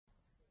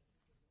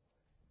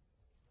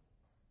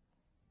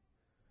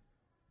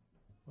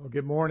Well,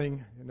 good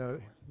morning.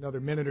 In another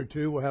minute or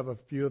two, we'll have a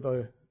few of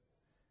the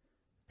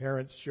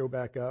parents show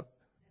back up.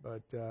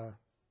 But the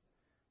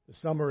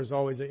summer is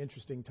always an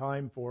interesting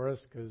time for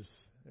us because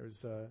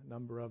there's a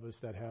number of us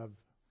that have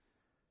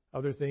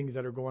other things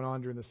that are going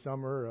on during the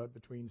summer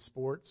between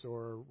sports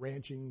or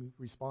ranching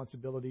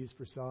responsibilities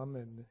for some,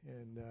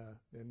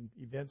 and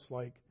events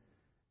like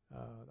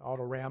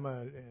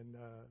Autorama and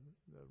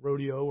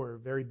rodeo are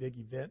very big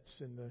events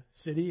in the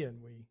city,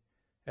 and we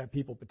have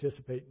people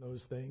participate in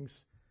those things.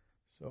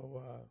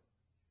 So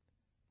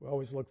we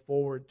always look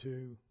forward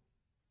to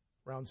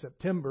around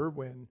September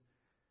when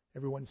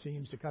everyone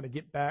seems to kind of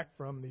get back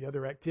from the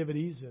other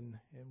activities and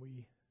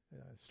we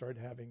start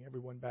having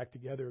everyone back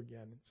together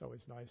again. It's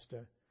always nice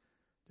to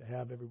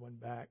have everyone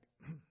back.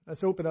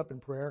 Let's open up in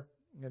prayer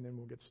and then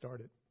we'll get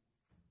started.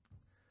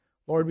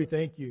 Lord, we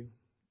thank you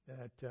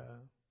that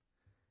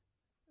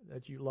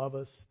you love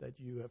us, that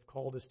you have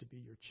called us to be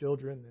your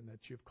children, and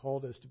that you've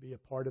called us to be a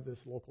part of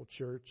this local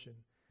church.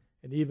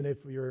 And even if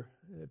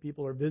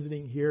people are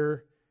visiting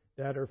here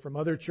that are from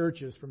other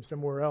churches, from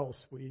somewhere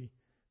else, we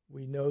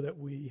know that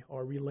we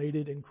are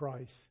related in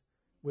Christ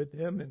with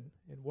them and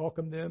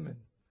welcome them, and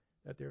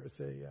that there is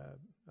a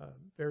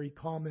very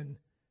common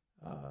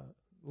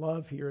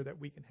love here that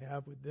we can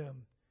have with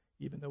them,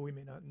 even though we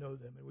may not know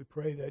them. And we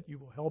pray that you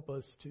will help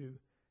us to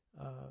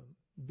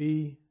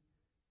be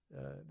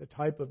the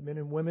type of men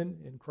and women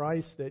in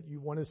Christ that you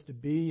want us to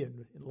be,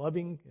 and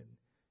loving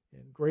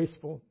and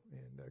graceful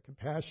and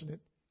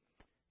compassionate.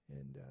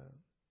 And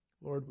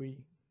Lord, we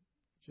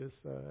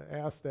just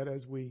ask that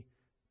as we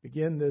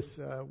begin this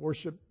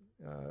worship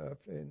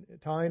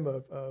time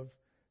of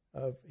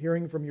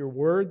hearing from your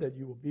word, that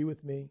you will be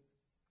with me.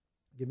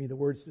 Give me the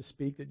words to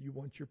speak that you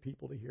want your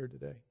people to hear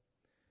today.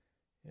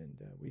 And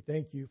we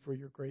thank you for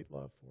your great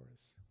love for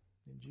us.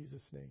 In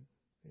Jesus' name,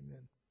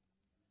 amen.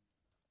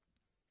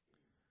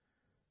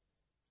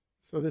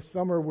 So this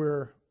summer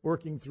we're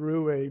working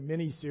through a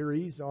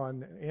mini-series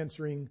on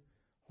answering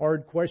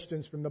hard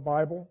questions from the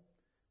Bible.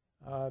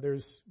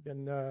 There's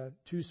been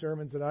 2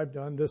 sermons that I've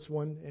done, this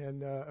one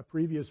and a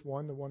previous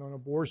one, the one on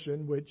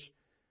abortion, which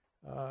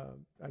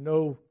I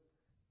know,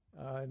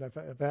 and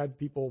I've had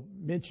people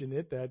mention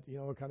it, that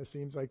it kind of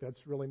seems like that's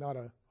really not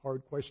a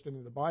hard question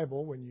in the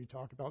Bible when you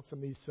talk about some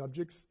of these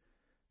subjects.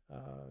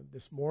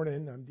 This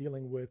morning I'm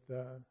dealing with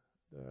the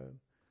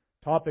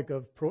topic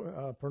of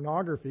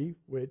pornography,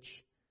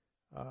 which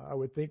I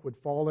would think would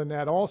fall in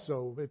that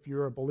also. If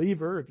you're a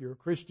believer, if you're a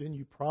Christian,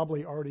 you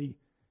probably already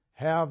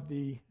have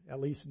the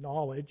at least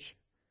knowledge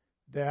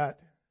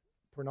that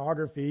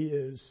pornography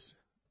is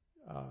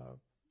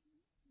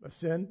a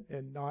sin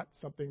and not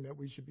something that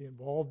we should be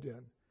involved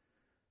in.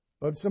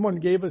 But someone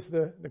gave us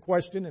the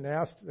question and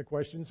asked the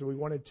question, so we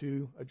wanted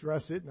to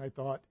address it. And I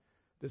thought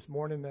this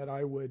morning that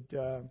I would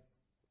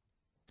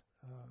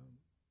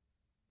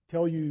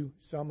tell you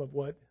some of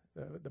what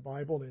the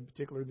Bible, and in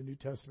particular the New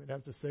Testament,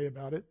 has to say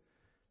about it.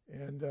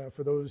 And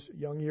for those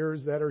young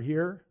ears that are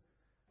here,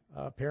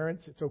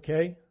 parents, it's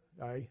okay.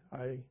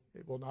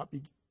 It will not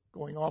be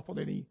going off on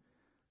any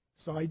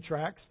side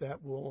tracks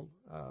that will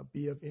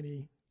be of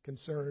any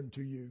concern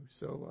to you.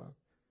 So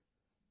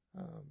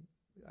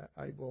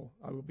I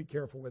will be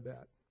careful with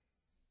that.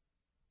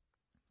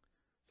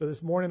 So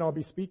this morning I'll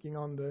be speaking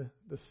on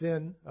the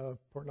sin of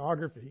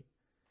pornography.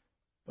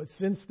 But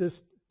since this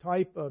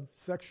type of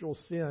sexual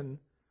sin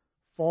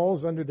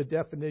falls under the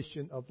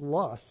definition of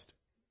lust,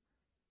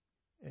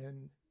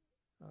 and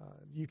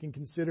you can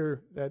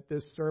consider that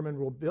this sermon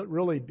will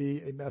really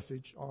be a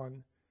message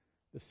on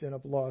the sin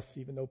of lust,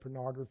 even though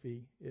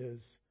pornography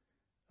is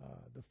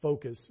the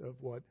focus of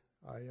what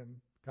I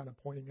am kind of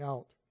pointing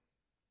out.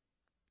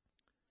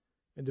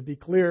 And to be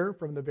clear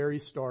from the very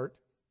start,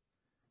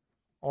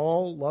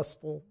 all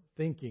lustful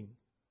thinking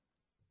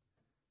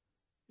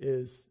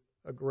is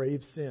a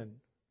grave sin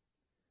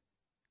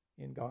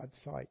in God's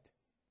sight.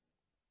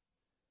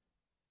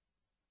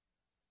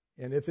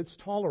 And if it's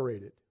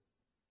tolerated,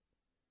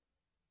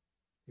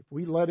 if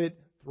we let it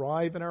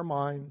thrive in our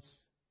minds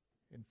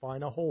and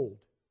find a hold,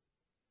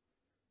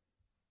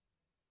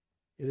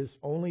 it is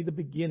only the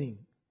beginning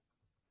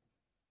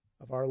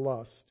of our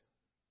lust,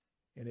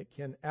 and it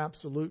can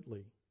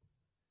absolutely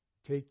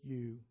take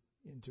you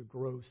into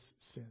gross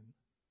sin.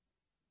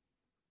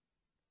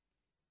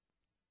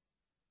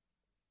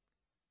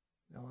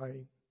 Now, I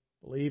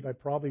believe I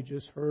probably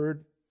just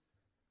heard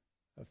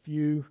a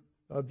few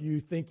of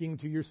you thinking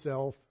to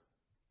yourself,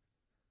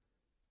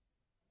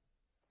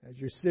 as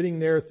you're sitting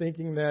there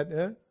thinking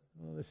that,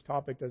 this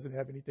topic doesn't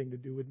have anything to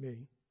do with me.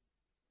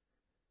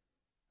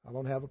 I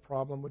don't have a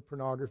problem with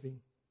pornography.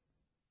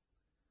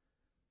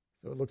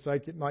 So it looks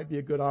like it might be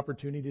a good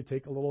opportunity to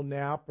take a little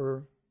nap,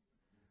 or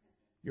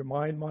your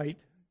mind might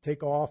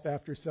take off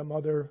after some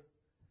other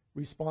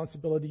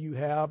responsibility you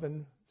have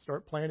and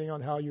start planning on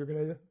how you're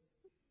going to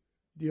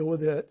deal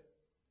with it.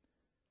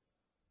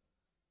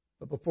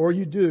 But before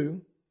you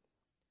do,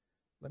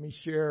 let me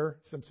share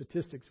some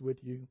statistics with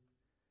you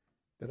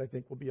that I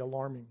think will be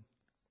alarming.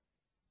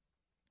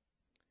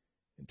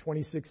 In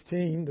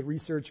 2016, the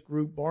research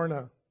group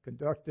Barna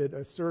conducted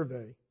a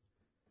survey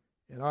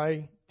And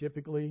I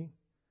typically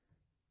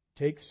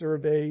take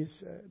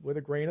surveys with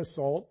a grain of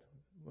salt.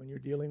 When you're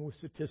dealing with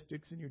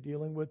statistics and you're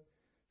dealing with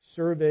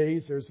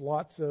surveys, there's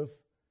lots of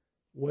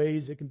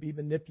ways it can be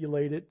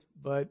manipulated,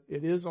 but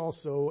it is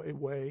also a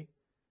way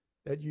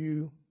that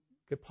you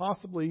could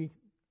possibly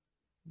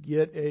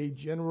get a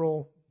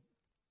general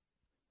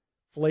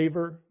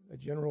flavor, a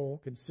general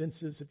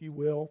consensus, if you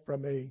will,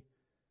 from a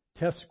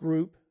test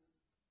group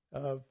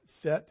of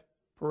set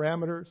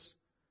parameters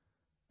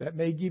that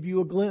may give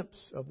you a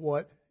glimpse of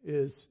what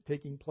is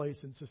taking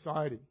place in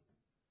society.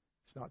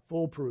 It's not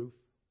foolproof,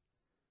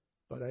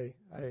 but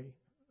I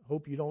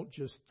hope you don't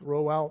just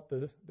throw out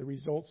the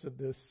results of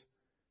this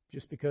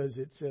just because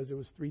it says it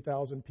was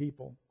 3,000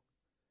 people.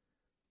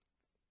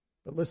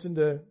 But listen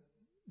to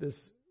this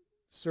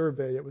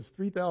survey. It was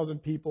 3,000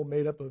 people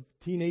made up of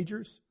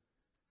teenagers,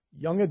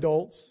 young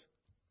adults,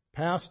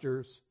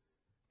 pastors,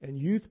 and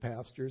youth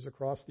pastors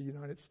across the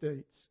United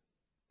States.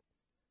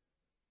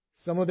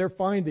 Some of their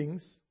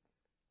findings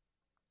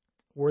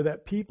were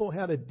that people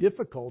had a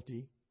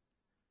difficulty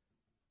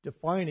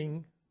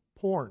defining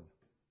porn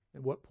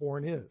and what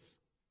porn is.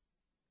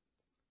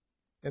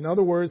 In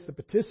other words, the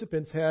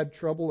participants had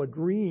trouble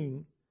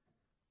agreeing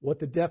what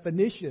the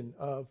definition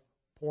of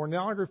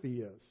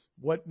pornography is,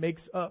 what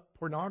makes up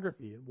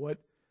pornography, and what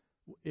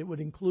it would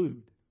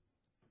include.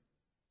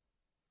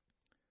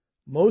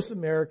 Most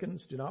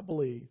Americans do not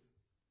believe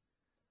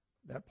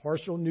that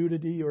partial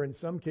nudity, or in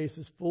some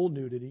cases full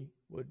nudity,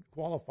 would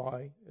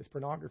qualify as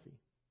pornography.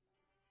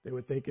 They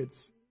would think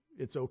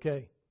it's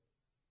okay.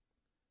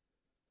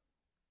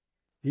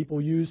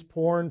 People use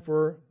porn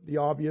for the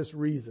obvious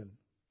reason,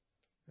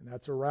 and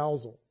that's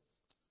arousal.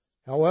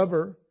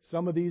 However,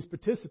 some of these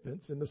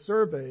participants in the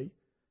survey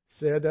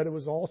said that it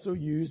was also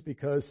used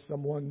because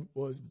someone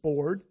was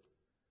bored,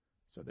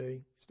 so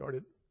they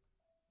started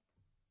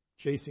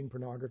chasing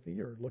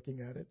pornography or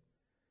looking at it.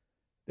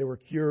 They were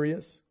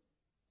curious,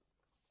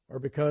 or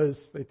because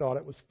they thought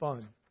it was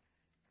fun.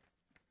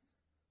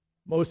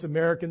 Most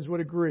Americans would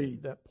agree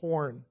that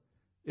porn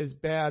is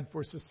bad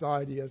for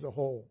society as a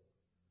whole.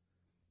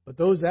 But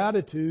those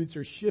attitudes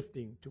are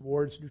shifting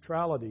towards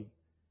neutrality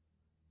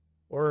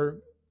or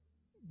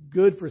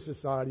good for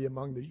society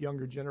among the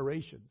younger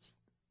generations.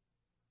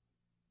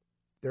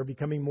 They're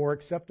becoming more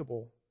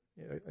acceptable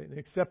and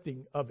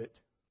accepting of it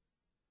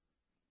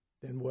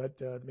than what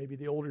maybe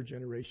the older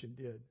generation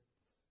did.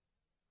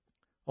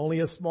 Only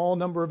a small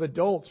number of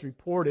adults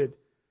reported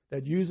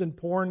that using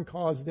porn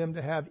caused them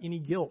to have any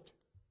guilt.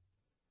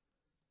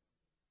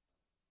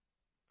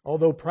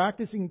 Although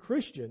practicing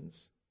Christians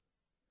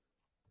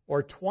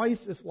are twice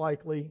as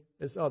likely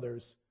as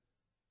others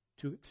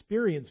to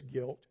experience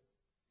guilt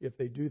if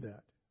they do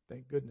that.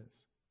 Thank goodness.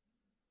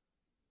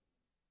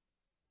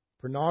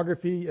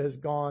 Pornography has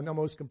gone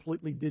almost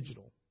completely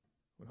digital.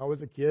 When I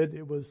was a kid,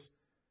 it was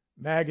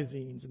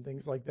magazines and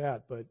things like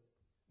that. But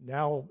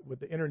now with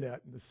the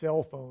internet and the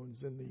cell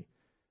phones and the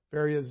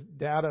various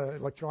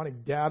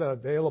electronic data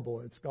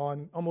available, it's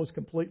gone almost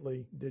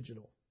completely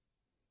digital.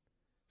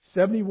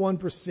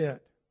 71%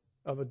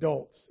 of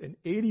adults and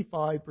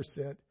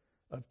 85%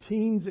 of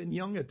teens and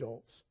young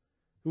adults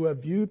who have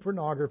viewed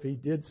pornography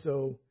did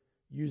so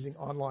using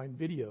online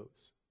videos.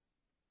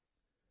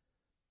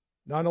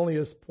 Not only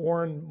is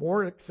porn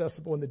more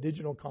accessible in the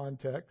digital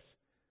context,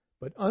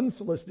 but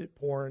unsolicited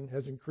porn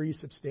has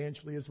increased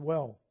substantially as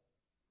well,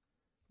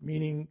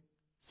 meaning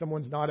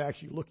someone's not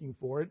actually looking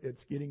for it.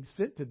 It's getting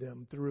sent to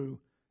them through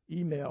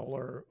email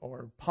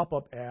or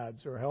pop-up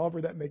ads or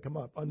however that may come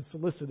up,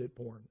 unsolicited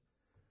porn.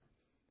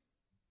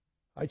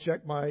 I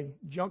check my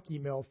junk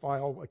email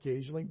file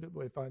occasionally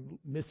if I'm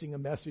missing a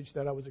message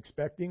that I was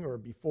expecting or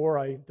before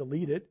I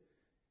delete it,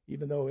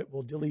 even though it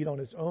will delete on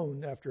its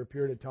own after a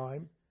period of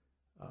time.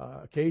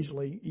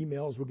 Occasionally,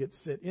 emails will get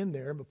sent in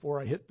there. Before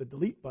I hit the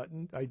delete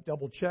button, I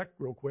double check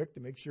real quick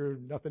to make sure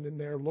nothing in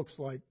there looks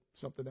like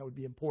something that would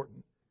be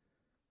important.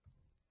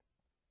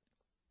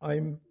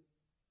 I'm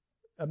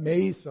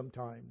amazed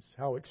sometimes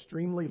how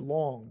extremely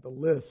long the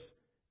list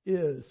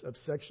is of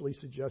sexually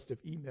suggestive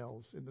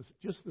emails in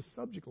just the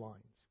subject lines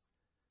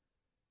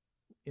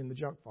in the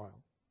junk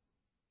file.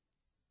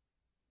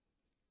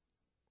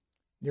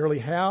 Nearly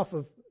half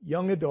of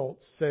young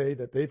adults say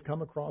that they've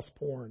come across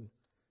porn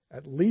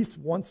at least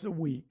once a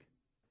week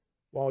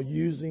while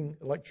using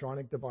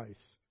electronic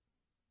device.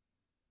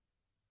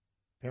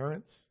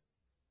 Parents,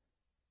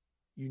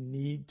 you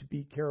need to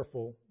be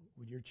careful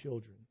with your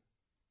children.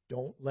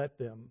 Don't let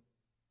them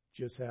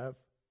just have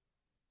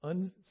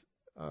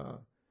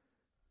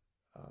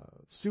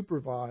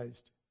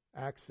supervised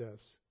access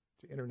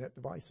to internet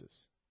devices.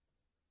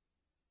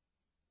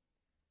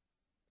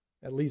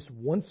 At least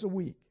once a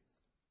week,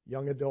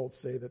 young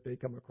adults say that they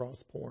come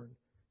across porn,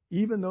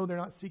 even though they're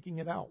not seeking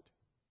it out.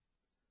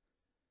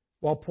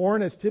 While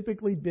porn has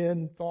typically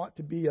been thought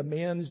to be a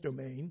man's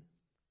domain,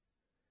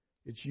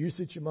 its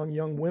usage among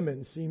young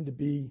women seemed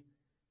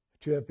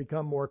to have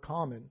become more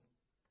common,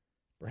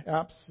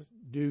 perhaps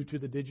due to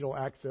the digital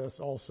access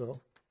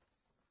also.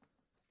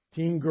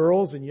 Teen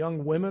girls and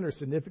young women are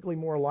significantly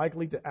more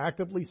likely to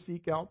actively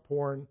seek out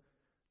porn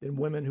than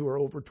women who are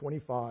over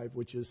 25,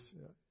 which is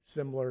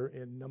similar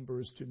in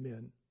numbers to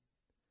men.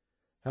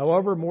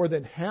 However, more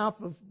than half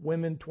of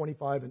women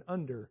 25 and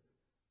under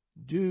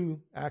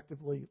do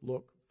actively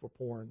look for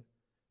porn,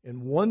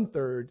 and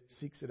 1/3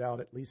 seeks it out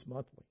at least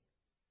monthly.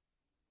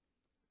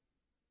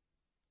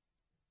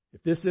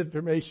 If this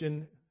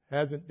information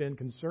hasn't been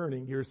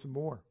concerning, here's some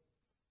more.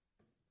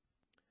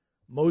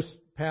 Most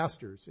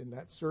pastors in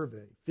that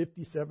survey,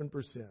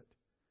 57%,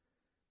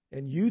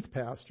 and youth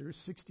pastors,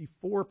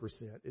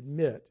 64%,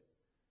 admit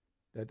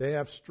that they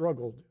have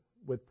struggled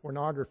with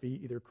pornography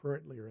either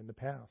currently or in the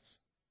past.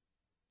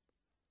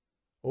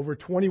 Over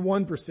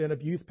 21%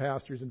 of youth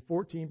pastors and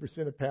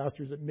 14% of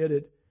pastors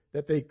admitted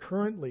that they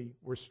currently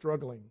were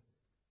struggling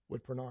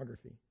with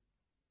pornography.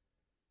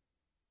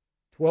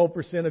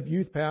 12% of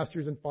youth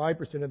pastors and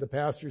 5% of the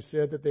pastors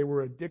said that they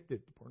were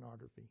addicted to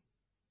pornography.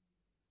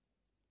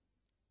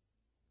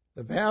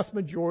 The vast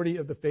majority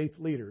of the faith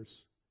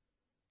leaders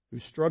who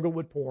struggled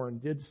with porn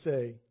did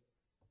say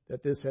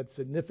that this had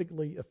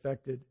significantly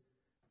affected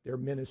their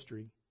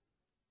ministry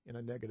in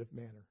a negative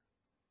manner.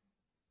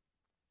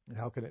 And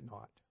how can it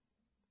not?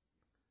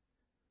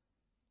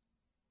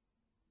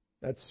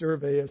 That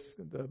survey is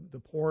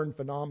the porn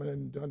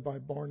phenomenon done by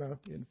Barna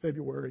in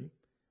February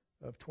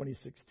of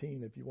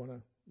 2016, if you want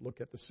to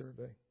look at the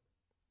survey.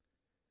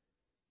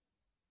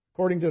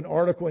 According to an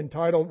article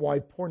entitled Why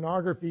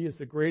Pornography is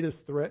the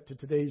Greatest Threat to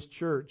Today's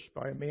Church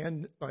by a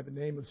man by the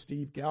name of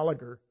Steve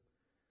Gallagher,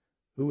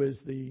 who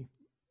is the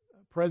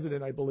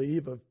president, I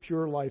believe, of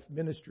Pure Life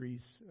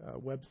Ministries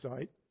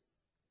website,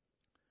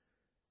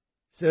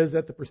 says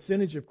that the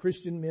percentage of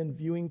Christian men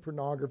viewing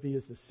pornography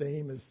is the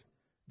same as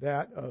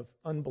that of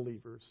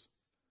unbelievers,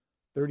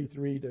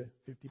 33 to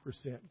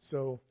 50%.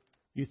 So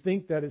you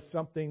think that it's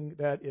something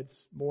that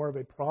it's more of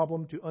a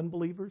problem to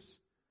unbelievers?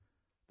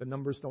 The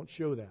numbers don't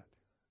show that.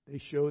 They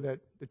show that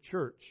the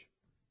church,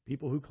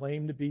 people who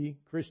claim to be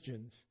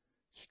Christians,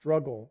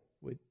 struggle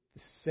with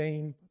the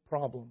same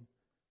problem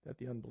that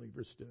the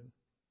unbelievers do.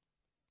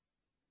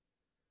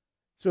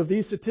 So if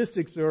these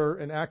statistics are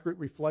an accurate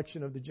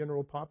reflection of the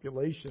general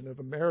population of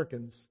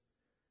Americans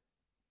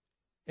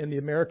and the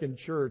American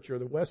church or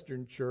the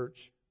Western church,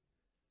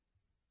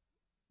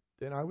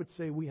 then I would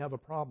say we have a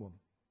problem.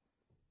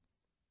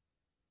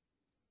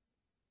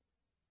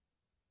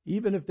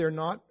 Even if they're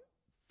not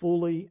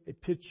fully a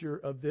picture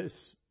of this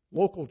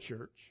local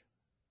church,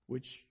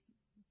 which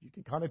you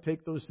can kind of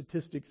take those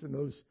statistics and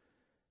those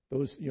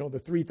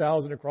the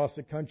 3,000 across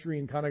the country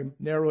and kind of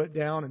narrow it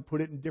down and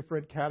put it in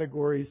different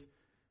categories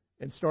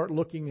and start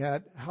looking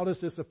at how does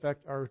this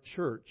affect our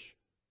church.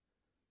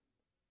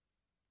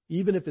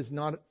 Even if it's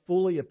not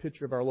fully a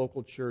picture of our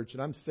local church,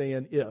 and I'm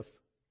saying if,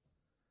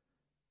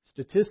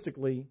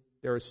 statistically,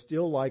 there are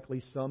still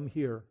likely some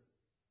here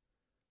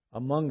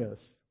among us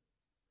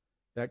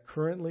that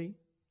currently,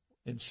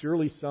 and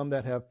surely some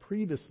that have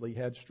previously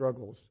had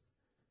struggles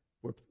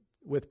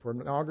with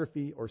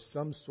pornography or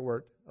some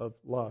sort of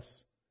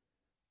lust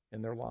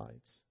in their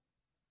lives.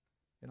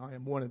 And I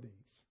am one of these.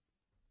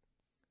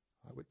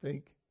 I would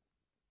think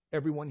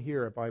everyone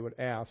here, if I would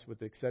ask, with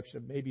the exception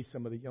of maybe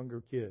some of the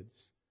younger kids,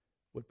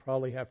 would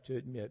probably have to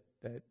admit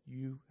that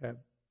you have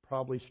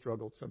probably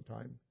struggled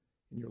sometime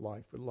in your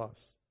life with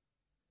lust.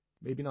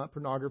 Maybe not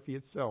pornography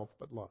itself,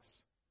 but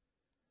lust.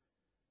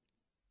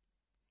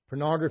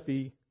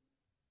 Pornography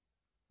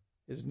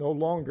is no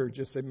longer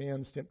just a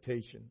man's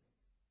temptation.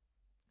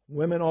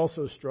 Women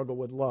also struggle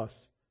with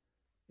lust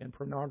and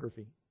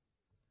pornography.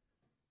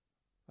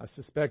 I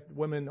suspect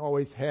women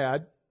always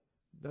had.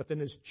 Nothing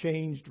has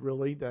changed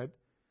really that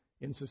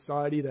in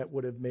society that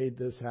would have made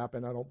this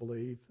happen, I don't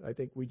believe. I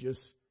think we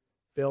just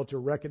fail to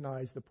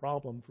recognize the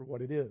problem for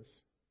what it is.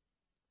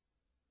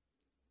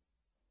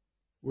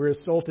 We're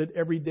assaulted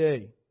every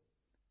day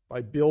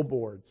by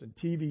billboards and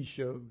TV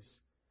shows,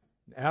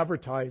 and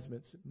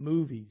advertisements,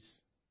 movies,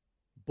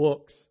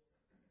 books,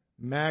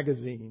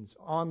 magazines,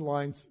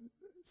 online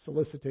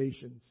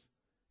solicitations,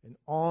 and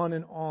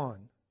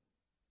on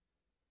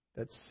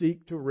that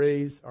seek to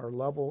raise our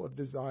level of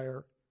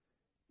desire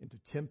and to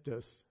tempt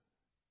us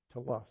to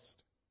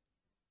lust.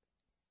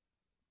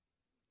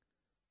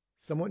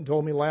 Someone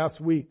told me last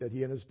week that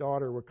he and his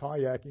daughter were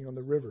kayaking on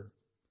the river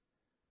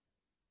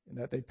and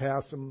that they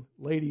passed some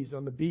ladies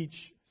on the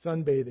beach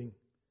sunbathing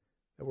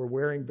that were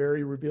wearing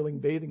very revealing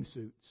bathing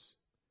suits.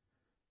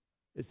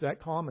 It's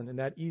that common and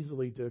that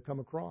easily to come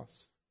across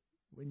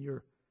when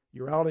you're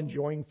out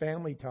enjoying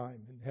family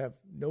time and have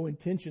no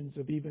intentions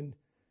of even,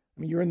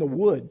 you're in the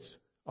woods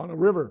on a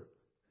river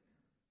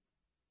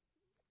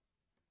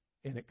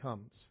and it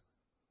comes.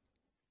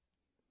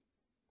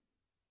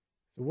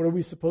 So what are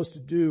we supposed to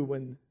do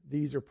when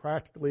these are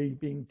practically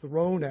being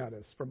thrown at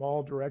us from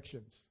all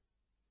directions?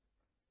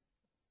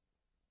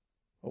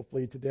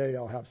 Hopefully today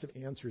I'll have some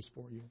answers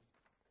for you.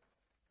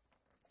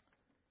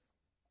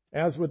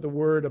 As with the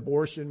word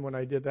abortion, when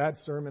I did that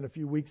sermon a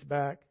few weeks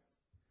back,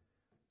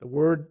 the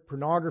word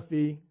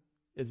pornography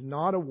is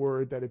not a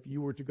word that if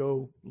you were to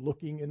go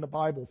looking in the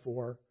Bible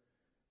for,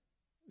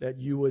 that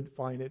you would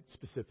find it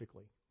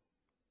specifically.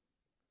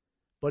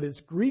 But its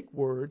Greek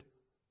word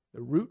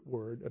the root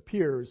word,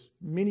 appears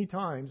many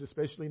times,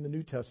 especially in the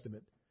New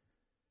Testament,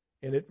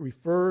 and it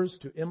refers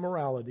to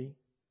immorality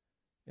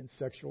and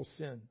sexual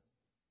sin.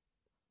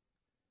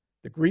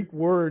 The Greek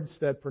words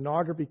that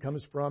pornography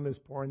comes from is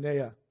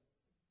porneia.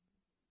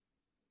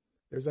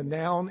 There's a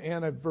noun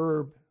and a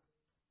verb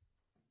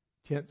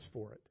tense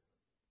for it.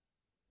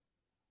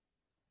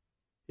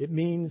 It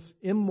means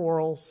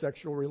immoral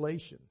sexual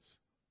relations.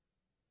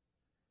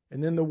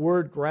 And then the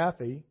word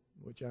graphe,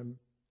 which I'm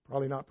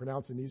probably not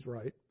pronouncing these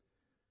right,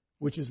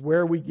 which is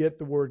where we get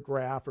the word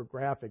graph or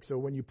graphic. So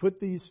when you put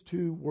these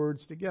two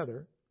words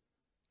together,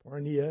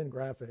 porneia and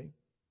graphe,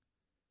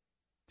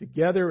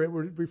 together it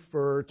would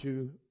refer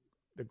to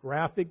the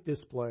graphic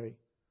display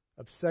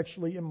of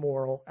sexually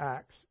immoral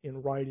acts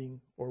in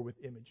writing or with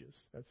images.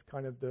 That's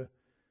kind of the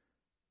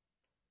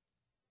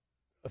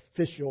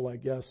official, I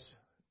guess,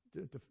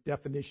 the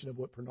definition of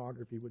what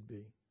pornography would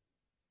be.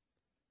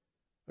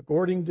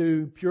 According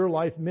to Pure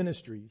Life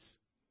Ministries,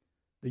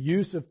 the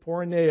use of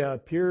porneia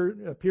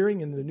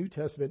appearing in the New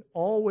Testament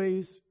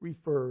always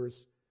refers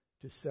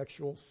to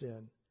sexual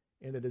sin,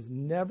 and it is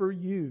never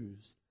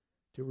used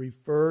to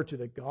refer to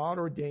the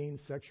God-ordained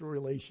sexual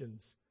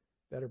relations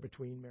that are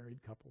between married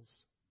couples.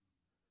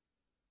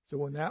 So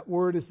when that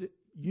word is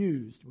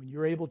used, when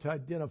you're able to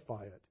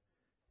identify it,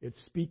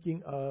 it's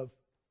speaking of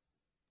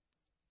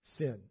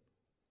sin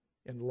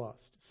and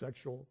lust,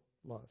 sexual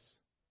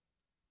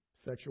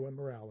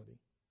immorality,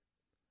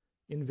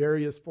 in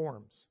various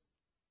forms.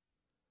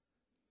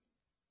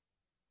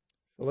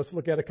 So let's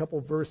look at a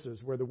couple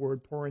verses where the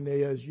word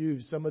porneia is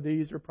used. Some of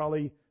these are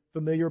probably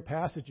familiar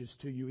passages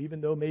to you,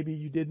 even though maybe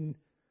you didn't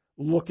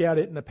look at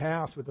it in the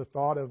past with the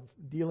thought of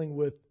dealing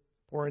with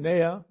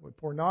porneia, with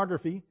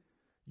pornography.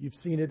 You've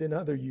seen it in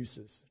other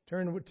uses.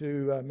 Turn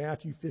to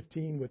Matthew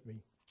 15 with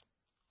me.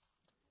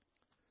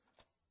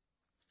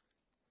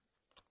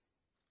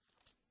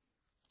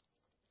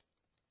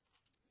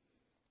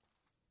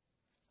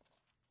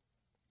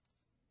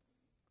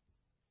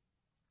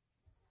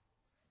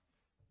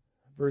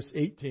 Verse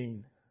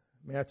 18.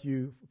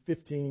 Matthew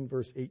 15,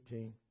 verse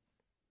 18.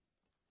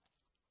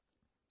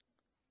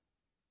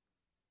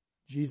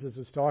 Jesus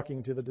is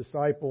talking to the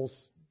disciples,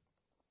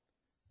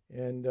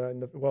 and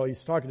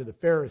he's talking to the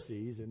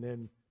Pharisees, and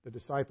then the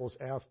disciples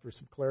ask for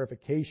some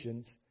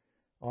clarifications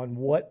on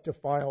what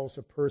defiles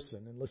a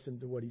person. And listen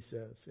to what he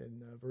says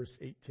in verse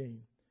 18.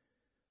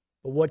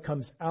 But what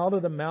comes out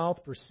of the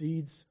mouth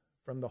proceeds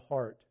from the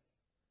heart,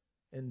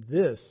 and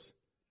this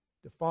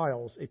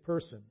defiles a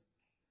person.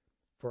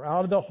 For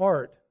out of the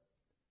heart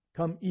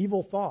come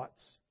evil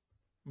thoughts,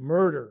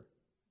 murder,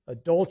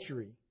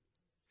 adultery,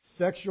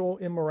 sexual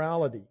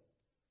immorality,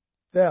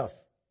 theft,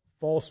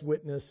 false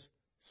witness,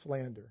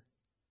 slander.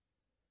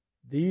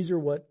 These are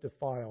what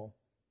defile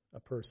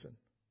a person.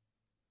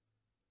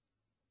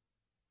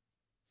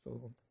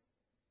 So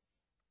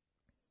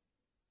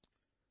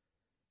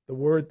the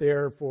word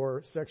there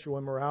for sexual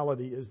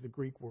immorality is the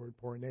Greek word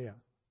porneia.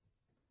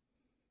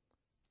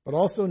 But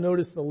also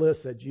notice the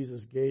list that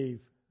Jesus gave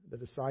the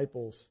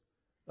disciples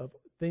of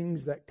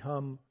things that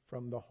come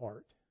from the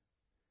heart.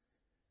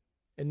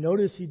 And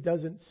notice he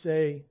doesn't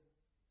say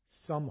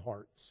some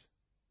hearts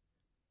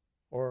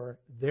or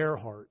their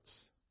hearts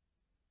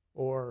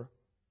or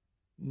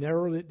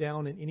narrowed it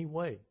down in any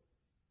way.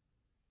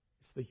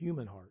 It's the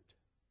human heart.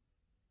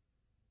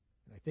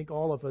 And I think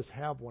all of us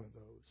have one of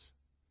those.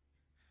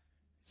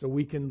 So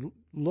we can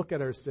look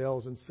at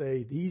ourselves and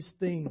say, these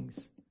things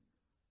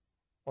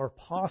are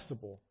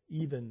possible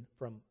even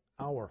from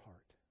our heart.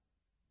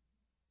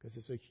 Because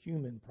it's a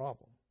human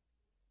problem.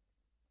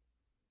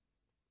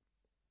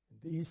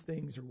 These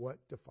things are what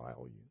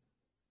defile you.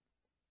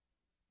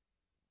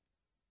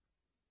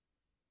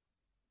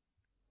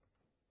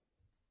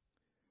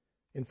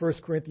 In 1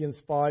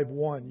 Corinthians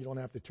 5:1, you don't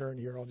have to turn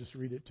here, I'll just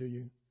read it to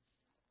you.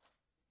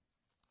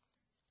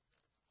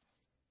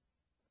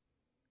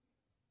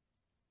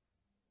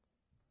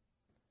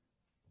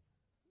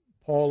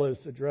 Paul is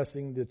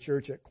addressing the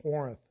church at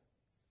Corinth.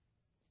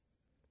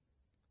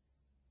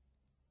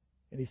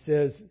 And he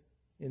says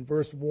in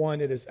verse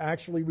 1, it is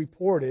actually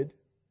reported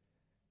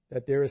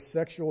that there is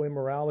sexual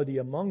immorality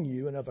among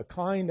you, and of a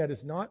kind that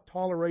is not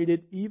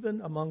tolerated even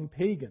among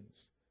pagans.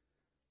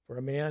 For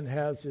a man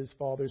has his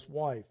father's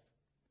wife,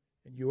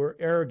 and you are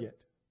arrogant.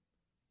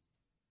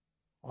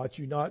 Ought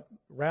you not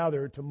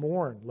rather to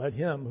mourn? Let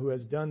him who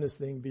has done this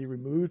thing be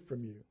removed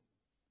from you.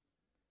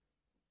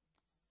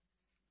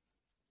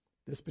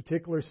 This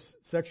particular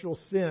sexual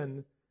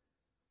sin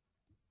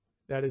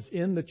that is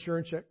in the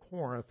church at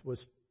Corinth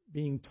was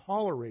being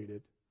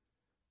tolerated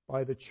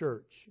by the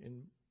church.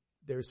 And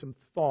there's some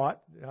thought,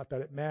 not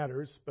that it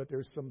matters, but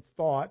there's some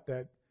thought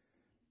that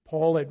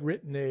Paul had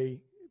written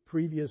a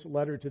previous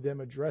letter to them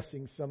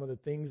addressing some of the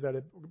things that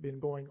had been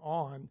going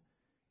on.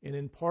 And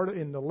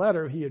in the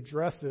letter, he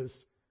addresses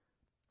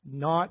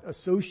not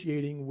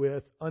associating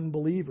with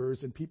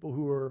unbelievers and people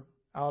who are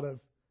out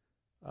of,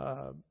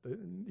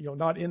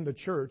 not in the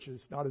church,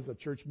 not as a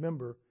church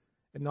member,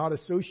 and not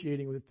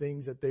associating with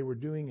things that they were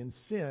doing in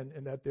sin,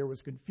 and that there was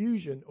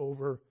confusion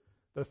over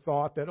the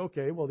thought that,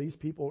 okay, well, these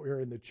people are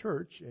in the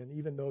church, and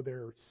even though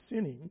they're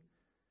sinning,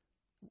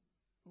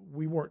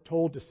 we weren't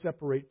told to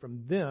separate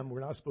from them.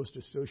 We're not supposed to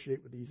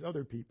associate with these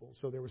other people.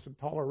 So there was some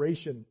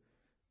toleration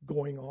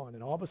going on,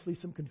 and obviously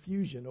some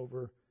confusion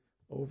over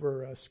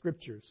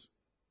scriptures.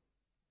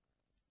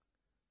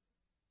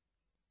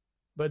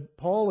 But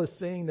Paul is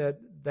saying that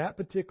that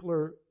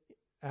particular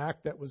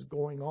act that was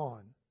going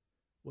on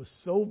was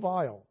so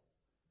vile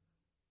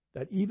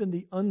that even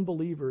the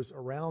unbelievers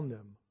around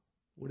them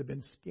would have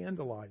been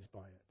scandalized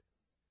by it.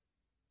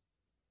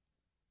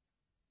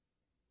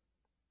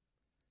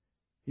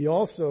 He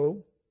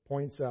also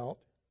points out,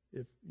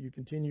 if you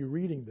continue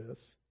reading this,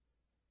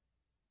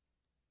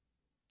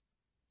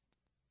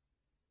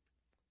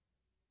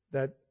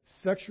 that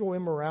sexual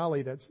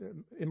immorality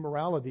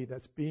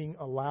that's being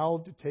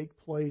allowed to take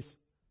place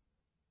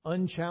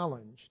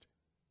unchallenged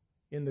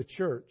in the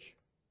church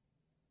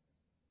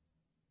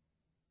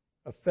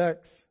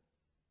affects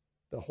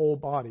the whole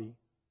body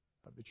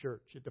of the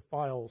church. It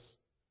defiles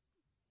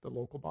the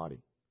local body.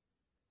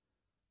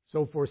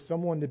 So for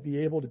someone to be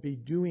able to be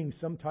doing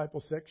some type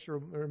of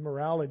sexual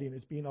immorality and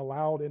is being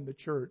allowed in the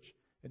church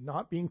and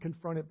not being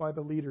confronted by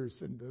the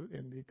leaders in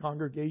the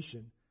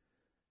congregation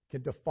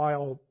can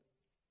defile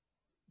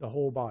the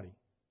whole body,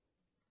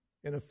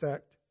 in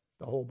effect,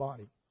 the whole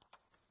body.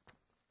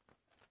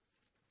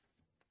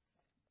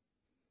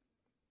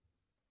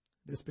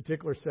 This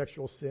particular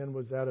sexual sin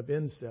was that of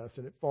incest,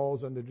 and it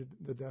falls under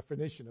the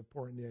definition of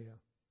porneia.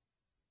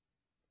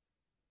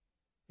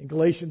 In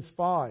Galatians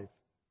 5,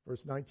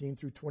 verse 19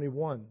 through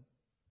 21, it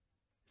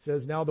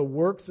says, "Now the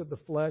works of the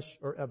flesh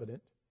are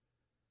evident: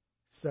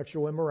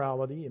 sexual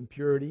immorality,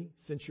 impurity,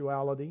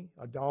 sensuality,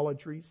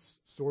 idolatry,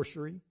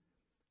 sorcery,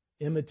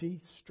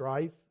 enmity,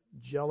 strife,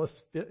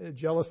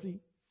 jealousy,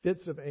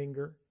 fits of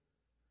anger,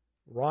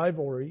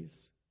 rivalries,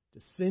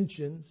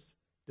 dissensions,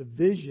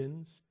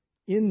 divisions,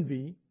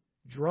 envy,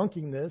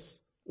 drunkenness,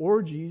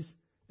 orgies,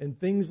 and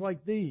things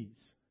like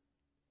these.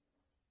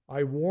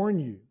 I warn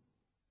you,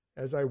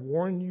 as I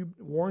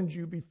warned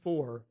you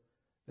before,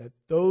 that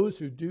those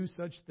who do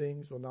such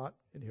things will not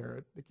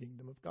inherit the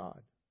kingdom of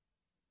God."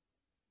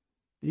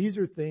 These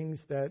are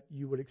things that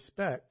you would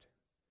expect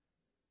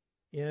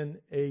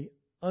in an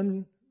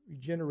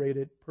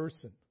unregenerated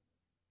person.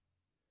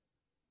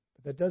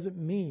 But that doesn't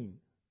mean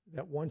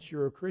that once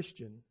you're a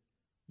Christian,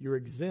 you're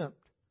exempt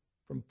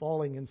from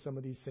falling in some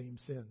of these same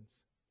sins.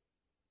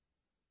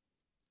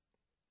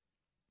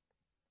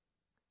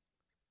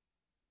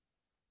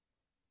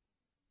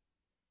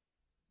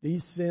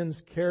 These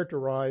sins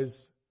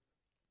characterize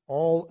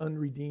all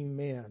unredeemed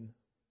man,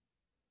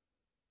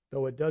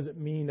 though it doesn't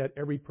mean that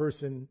every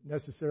person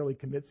necessarily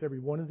commits every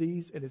one of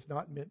these, and it's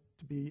not meant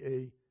to be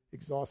an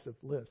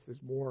exhaustive list.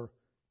 There's more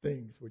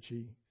things, which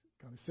he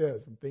kind of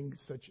says, and things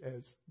such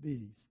as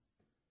these.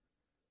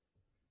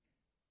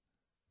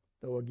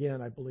 Though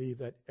again, I believe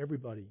that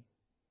everybody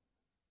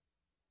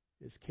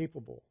is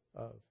capable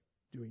of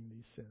doing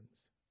these sins.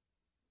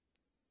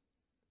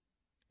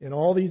 In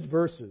all these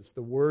verses,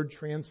 the word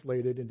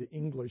translated into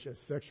English as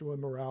sexual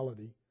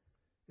immorality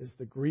is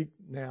the Greek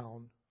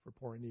noun for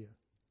porneia.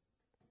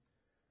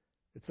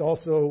 It's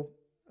also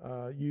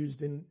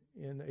used in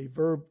a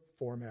verb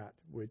format,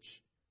 which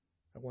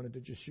I wanted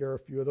to just share a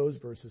few of those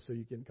verses so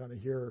you can kind of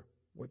hear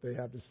what they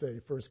have to say.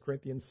 1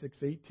 Corinthians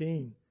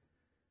 6:18,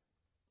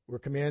 we're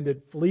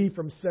commanded, "Flee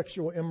from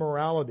sexual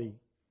immorality.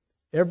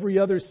 Every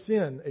other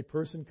sin a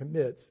person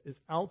commits is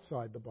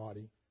outside the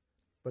body,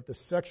 but the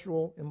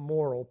sexual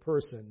immoral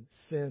person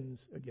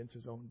sins against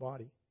his own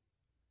body."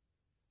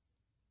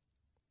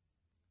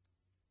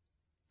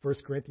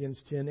 1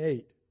 Corinthians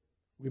 10:8,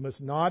 "We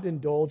must not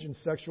indulge in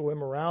sexual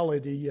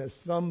immorality as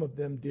some of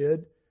them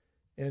did,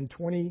 and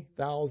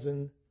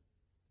 23,000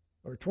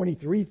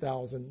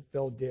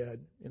 fell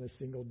dead in a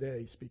single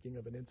day," speaking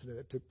of an incident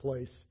that took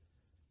place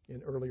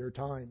in earlier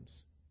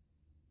times.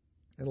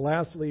 And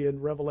lastly,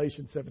 in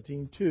Revelation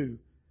 17:2,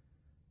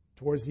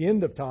 "Towards the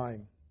end of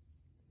time,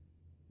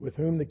 with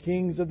whom the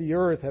kings of the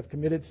earth have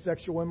committed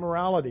sexual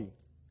immorality,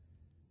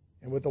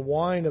 and with the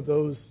wine of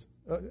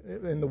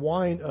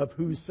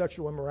whose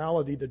sexual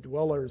immorality the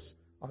dwellers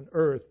on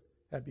earth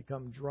have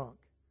become drunk."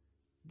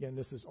 Again,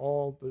 this is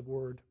all the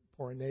word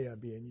porneia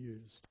being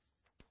used.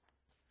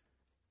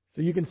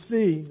 So you can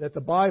see that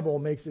the Bible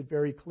makes it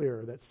very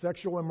clear that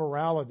sexual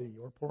immorality,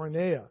 or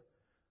porneia,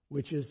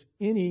 which is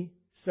any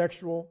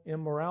sexual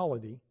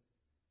immorality,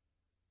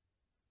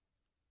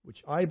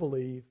 which I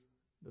believe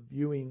the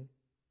viewing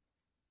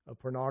of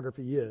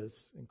pornography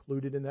is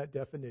included in that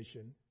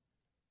definition,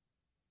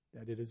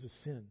 that it is a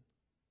sin.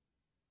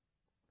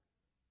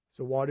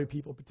 So why do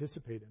people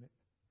participate in it?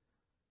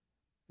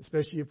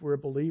 Especially if we're a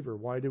believer,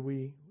 why do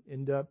we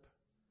end up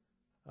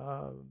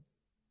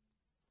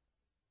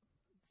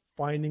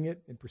finding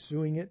it and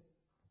pursuing it?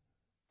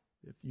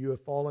 If you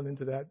have fallen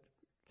into that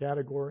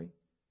category.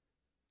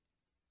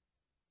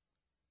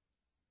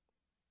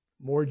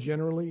 More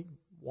generally,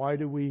 why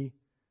do we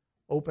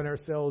open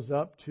ourselves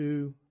up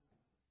to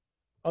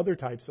other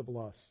types of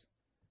lusts?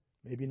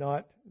 Maybe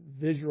not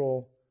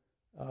visual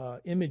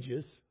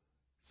images,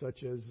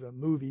 such as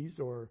movies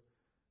or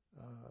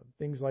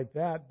things like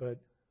that, but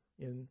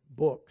in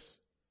books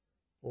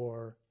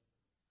or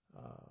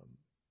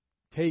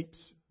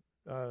tapes,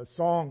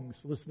 songs,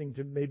 listening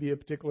to maybe a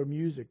particular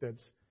music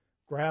that's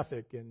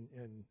graphic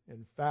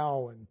and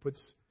foul and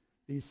puts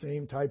these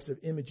same types of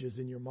images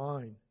in your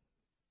mind.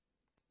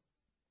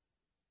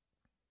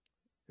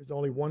 There's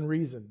only one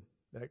reason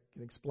that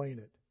can explain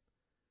it,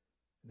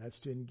 and that's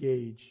to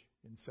engage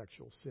in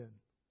sexual sin.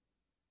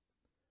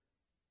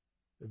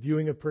 The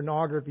viewing of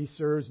pornography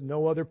serves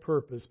no other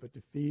purpose but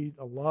to feed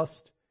a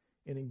lust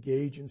and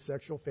engage in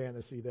sexual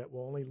fantasy that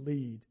will only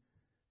lead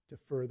to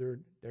further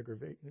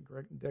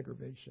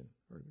degradation.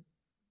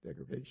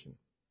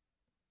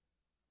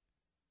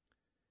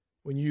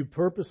 When you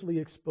purposely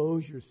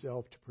expose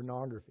yourself to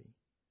pornography,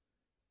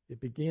 it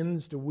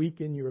begins to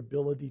weaken your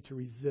ability to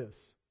resist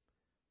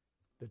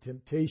the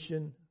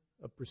temptation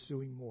of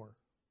pursuing more.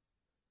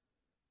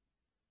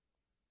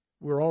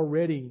 We're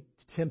already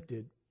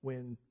tempted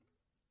when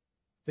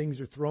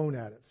things are thrown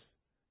at us.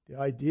 The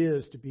idea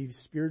is to be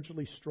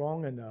spiritually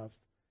strong enough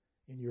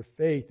in your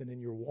faith and in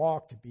your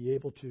walk to be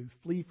able to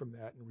flee from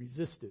that and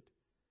resist it.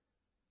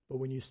 But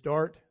when you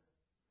start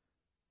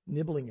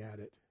nibbling at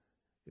it,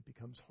 it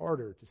becomes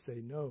harder to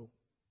say no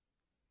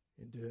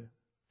and to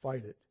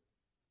fight it.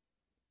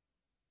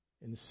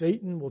 And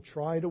Satan will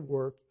try to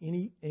work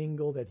any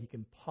angle that he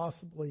can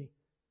possibly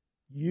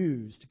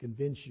use to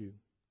convince you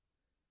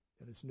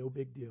that it's no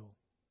big deal,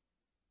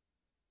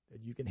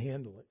 that you can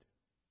handle it,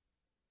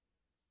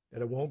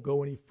 that it won't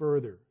go any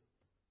further,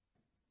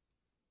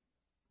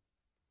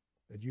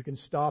 that you can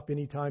stop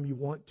anytime you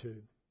want to,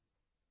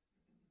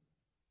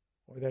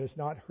 or that it's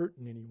not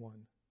hurting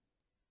anyone,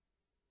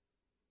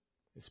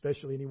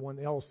 especially anyone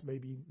else,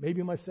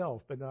 maybe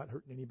myself, but not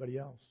hurting anybody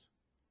else.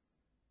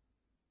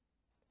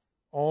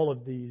 All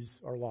of these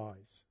are lies.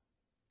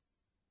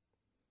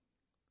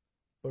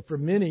 But for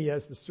many,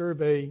 as the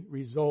survey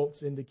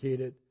results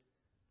indicated,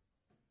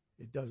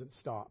 it doesn't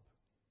stop.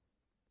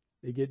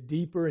 They get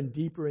deeper and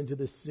deeper into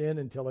the sin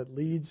until it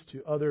leads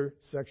to other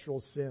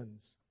sexual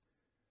sins.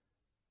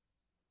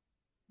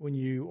 When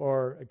you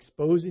are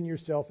exposing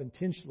yourself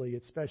intentionally,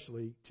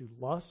 especially to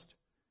lust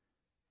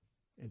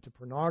and to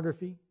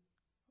pornography,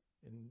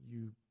 and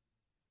you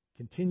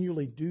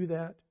continually do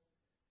that,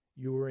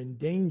 you are in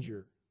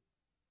danger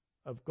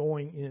of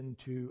going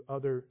into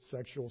other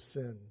sexual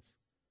sins,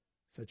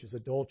 such as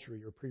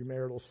adultery or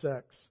premarital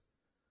sex,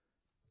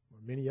 or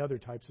many other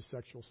types of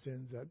sexual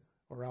sins that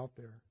are out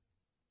there.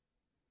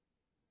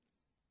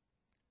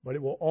 But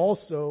it will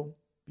also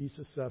be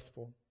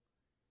successful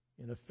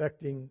in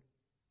affecting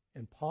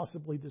and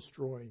possibly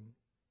destroying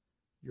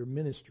your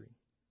ministry,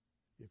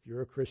 if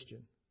you're a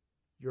Christian,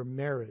 your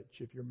marriage,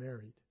 if you're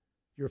married,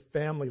 your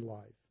family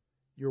life,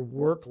 your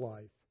work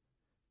life,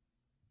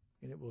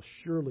 and it will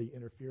surely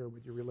interfere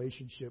with your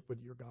relationship with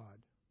your God.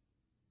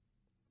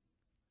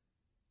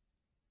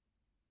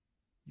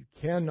 You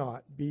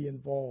cannot be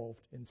involved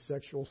in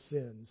sexual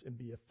sins and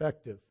be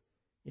effective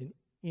in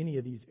any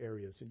of these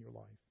areas in your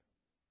life.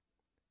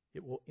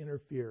 It will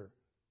interfere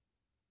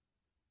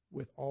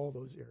with all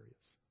those areas.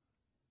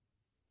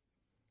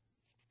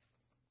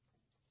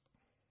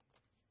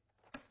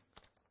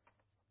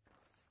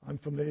 I'm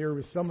familiar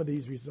with some of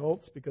these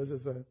results because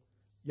as a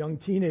young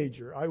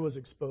teenager, I was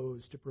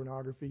exposed to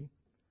pornography.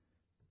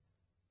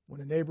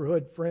 When a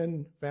neighborhood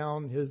friend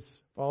found his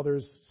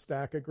father's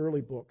stack of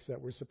girly books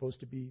that were supposed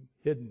to be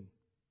hidden.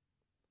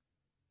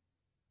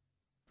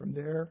 From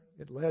there,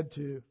 it led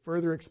to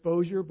further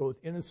exposure, both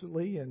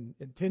innocently and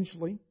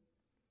intentionally,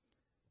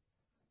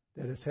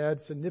 that has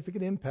had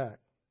significant impact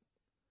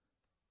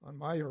on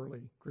my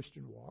early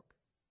Christian walk,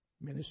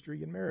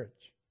 ministry, and marriage.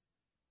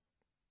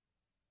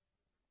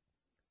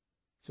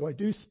 So I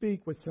do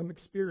speak with some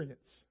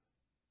experience.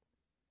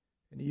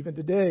 And even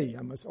today,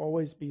 I must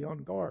always be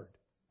on guard,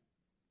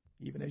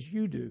 even as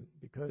you do,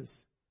 because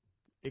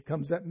it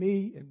comes at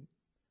me, and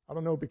I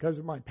don't know, because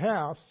of my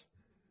past,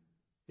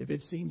 if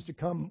it seems to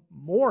come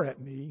more at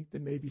me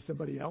than maybe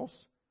somebody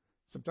else.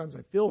 Sometimes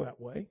I feel that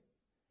way.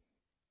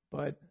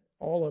 But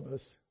all of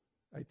us,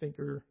 I think,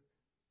 are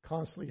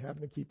constantly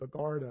having to keep a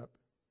guard up.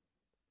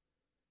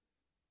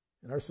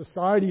 And our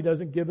society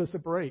doesn't give us a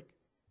break.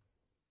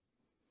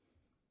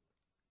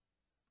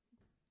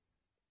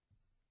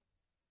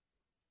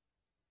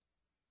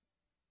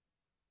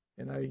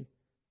 And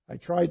I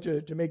tried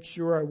to make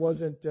sure I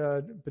wasn't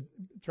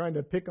trying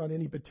to pick on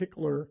any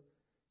particular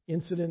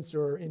incidents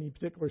or any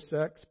particular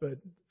sex, but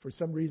for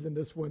some reason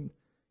this one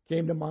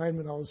came to mind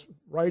when I was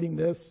writing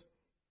this,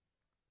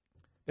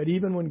 that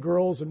even when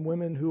girls and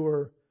women who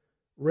are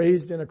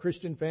raised in a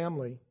Christian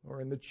family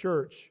or in the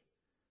church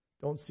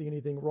don't see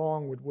anything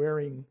wrong with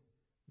wearing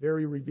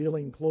very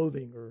revealing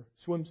clothing or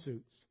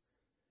swimsuits,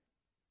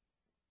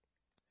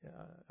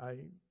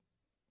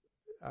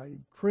 I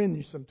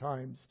cringe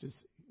sometimes,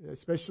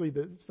 especially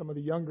some of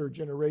the younger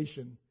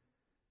generation,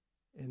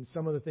 and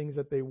some of the things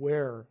that they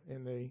wear,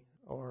 and they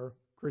are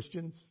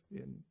Christians,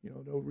 and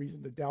no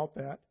reason to doubt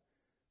that,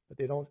 but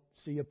they don't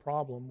see a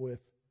problem with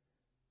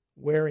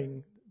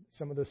wearing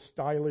some of the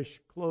stylish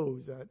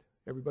clothes that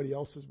everybody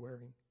else is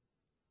wearing.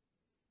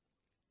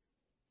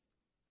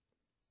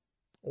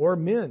 Or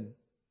men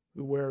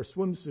who wear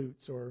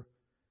swimsuits or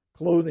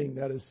clothing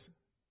that is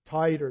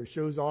tight or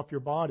shows off your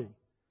body.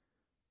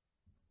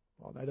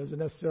 Well, that doesn't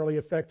necessarily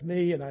affect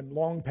me, and I'm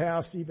long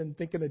past even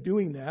thinking of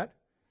doing that.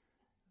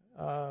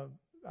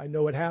 I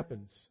know it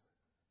happens.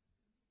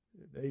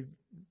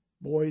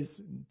 Boys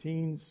and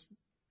teens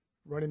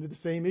run into the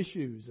same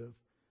issues of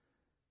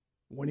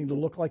wanting to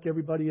look like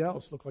everybody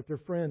else, look like their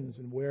friends,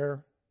 and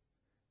wear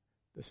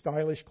the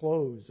stylish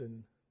clothes.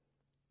 And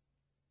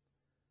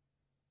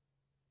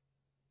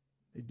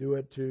they do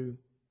it to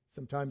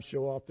sometimes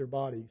show off their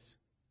bodies.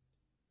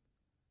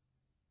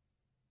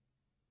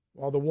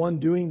 While the one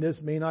doing this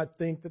may not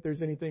think that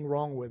there's anything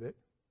wrong with it,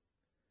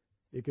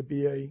 it could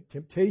be a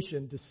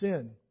temptation to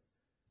sin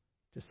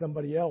to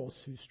somebody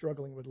else who's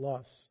struggling with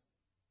lust.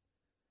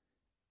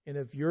 And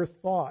if your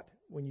thought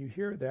when you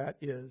hear that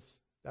is,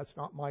 that's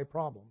not my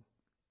problem,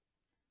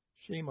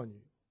 shame on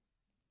you.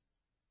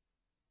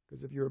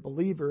 Because if you're a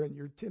believer and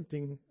you're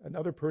tempting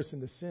another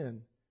person to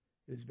sin,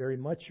 it is very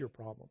much your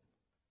problem.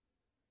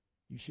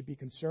 You should be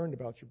concerned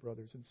about your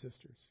brothers and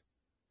sisters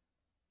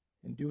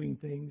and doing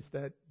things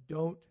that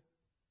don't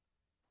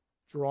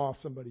draw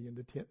somebody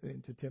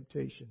into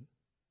temptation.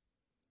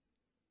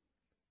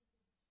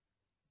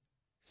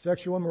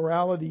 Sexual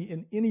immorality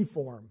in any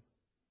form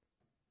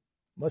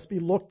must be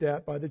looked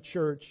at by the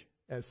church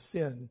as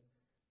sin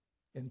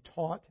and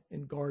taught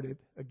and guarded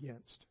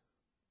against.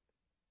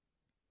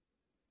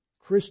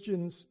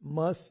 Christians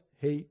must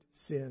hate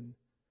sin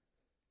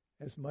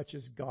as much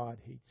as God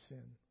hates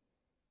sin.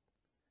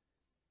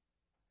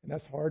 And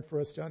that's hard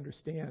for us to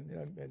understand,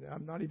 and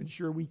I'm not even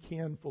sure we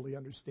can fully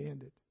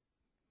understand it.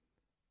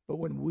 But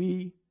when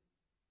we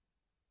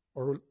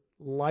are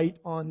light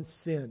on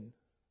sin,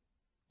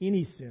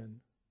 any sin,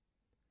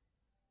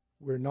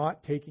 we're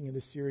not taking it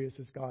as serious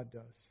as God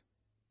does.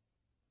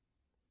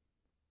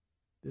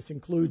 This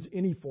includes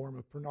any form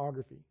of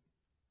pornography.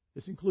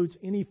 This includes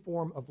any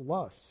form of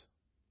lust.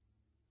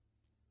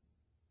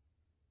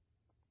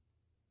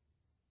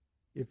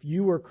 If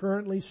you are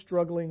currently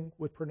struggling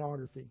with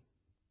pornography,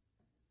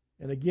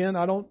 and again,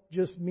 I don't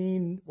just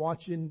mean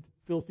watching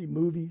filthy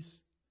movies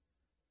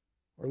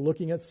or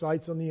looking at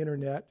sites on the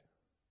internet.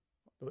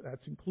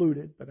 That's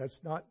included, but that's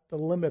not the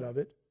limit of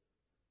it.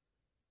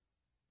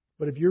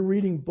 But if you're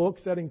reading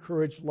books that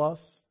encourage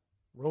lust,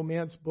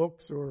 romance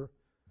books,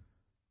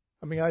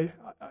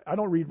 I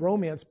don't read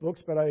romance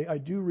books, but I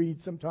do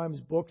read sometimes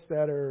books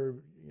that are,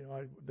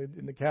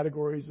 in the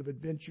categories of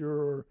adventure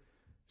or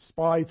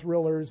spy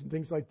thrillers and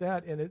things like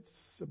that. And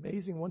it's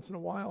amazing. Once in a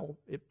while,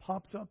 it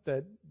pops up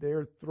that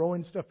they're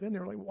throwing stuff in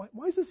there. Like,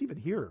 why is this even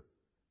here?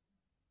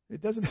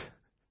 It doesn't,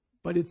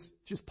 but it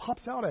just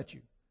pops out at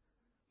you.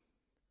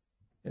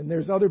 And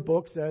there's other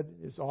books that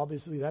is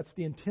obviously that's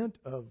the intent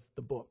of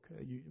the book.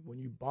 When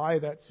you buy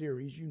that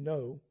series, you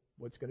know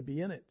what's going to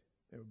be in it.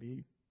 There will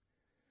be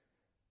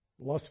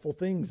lustful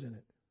things in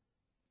it.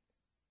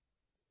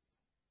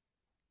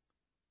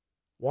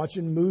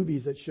 Watching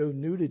movies that show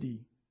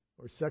nudity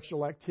or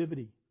sexual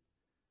activity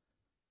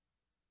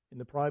in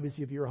the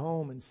privacy of your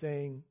home and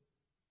saying,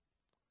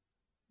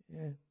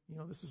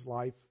 this is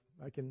life.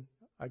 I can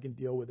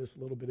deal with this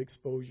little bit of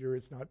exposure.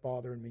 It's not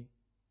bothering me.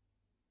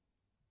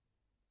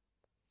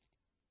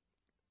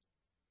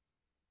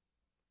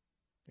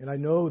 And I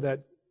know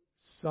that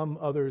some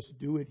others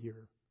do it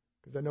here,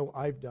 because I know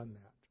I've done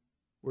that,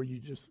 where you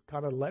just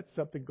kind of let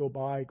something go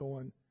by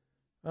going,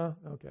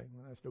 okay,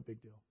 well, that's no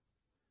big deal.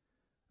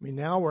 I mean,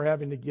 now we're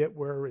having to get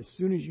where as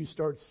soon as you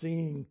start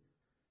seeing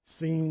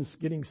scenes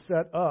getting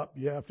set up,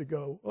 you have to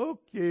go,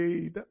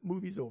 okay, that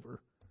movie's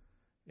over,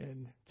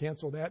 and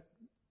cancel that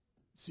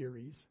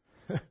series,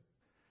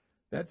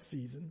 that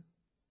season.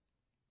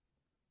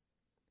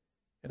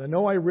 And I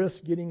know I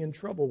risk getting in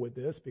trouble with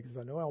this because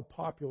I know how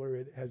popular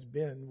it has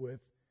been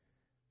with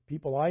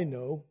people I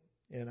know,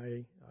 and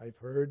I've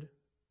heard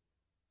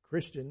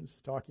Christians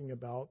talking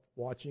about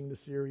watching the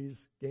series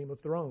Game of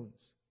Thrones.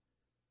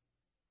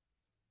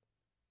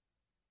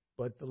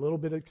 But the little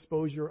bit of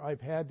exposure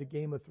I've had to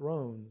Game of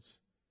Thrones,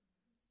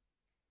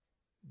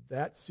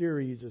 that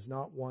series is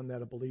not one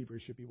that a believer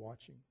should be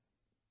watching.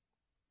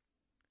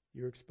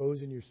 You're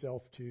exposing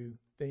yourself to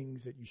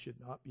things that you should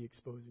not be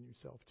exposing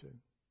yourself to.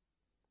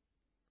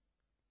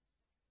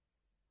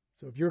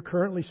 So if you're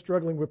currently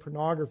struggling with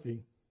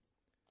pornography,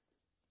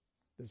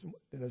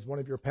 then as one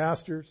of your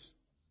pastors,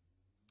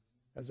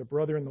 as a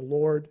brother in the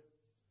Lord,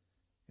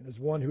 and as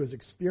one who has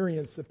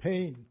experienced the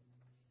pain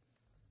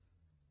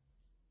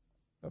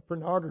of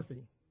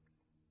pornography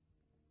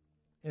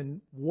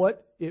and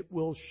what it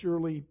will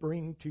surely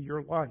bring to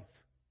your life,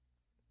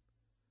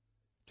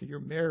 to your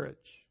marriage,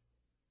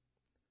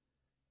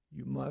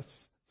 you must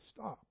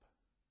stop.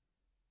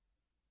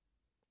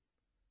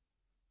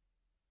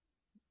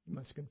 You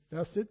must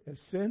confess it as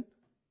sin.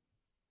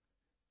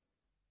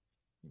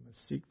 You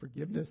must seek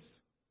forgiveness.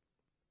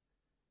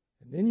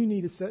 And then you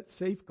need to set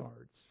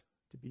safeguards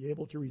to be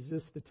able to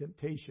resist the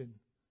temptation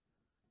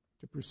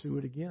to pursue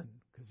it again,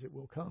 because it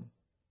will come.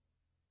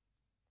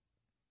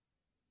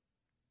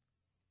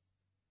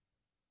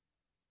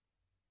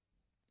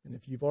 And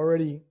if you've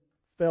already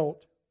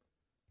felt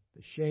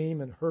the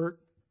shame and hurt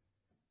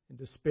and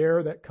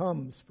despair that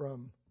comes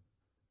from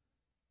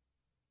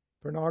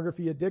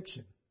pornography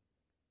addiction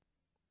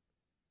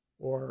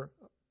or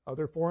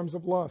other forms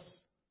of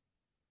lust,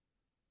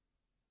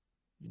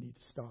 you need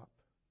to stop.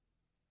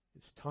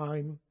 It's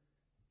time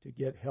to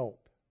get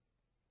help,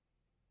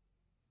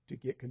 to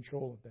get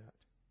control of that.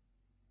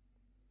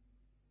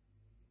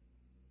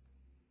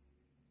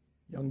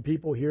 Young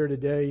people here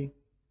today,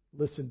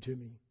 listen to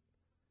me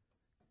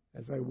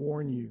as I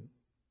warn you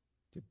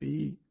to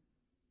be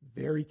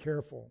very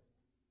careful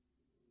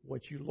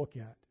what you look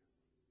at.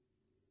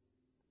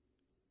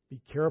 Be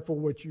careful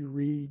what you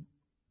read.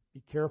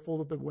 Be careful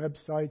of the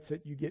websites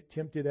that you get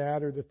tempted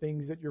at or the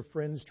things that your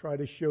friends try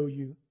to show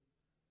you.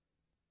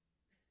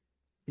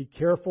 Be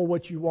careful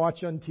what you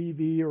watch on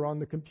TV or on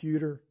the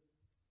computer.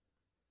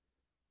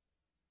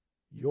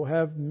 You'll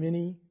have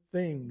many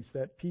things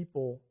that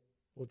people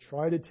will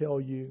try to tell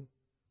you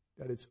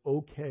that it's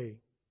okay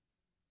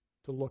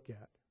to look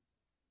at,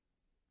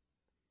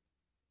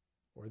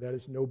 or that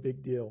is no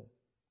big deal.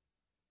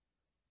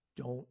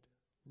 Don't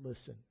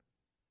listen.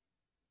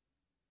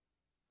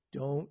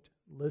 Don't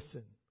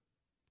listen.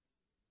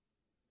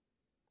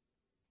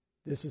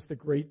 This is the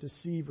great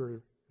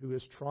deceiver who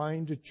is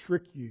trying to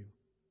trick you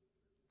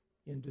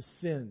into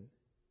sin.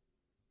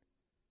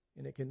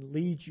 And it can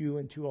lead you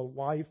into a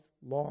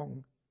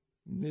lifelong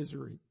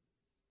misery.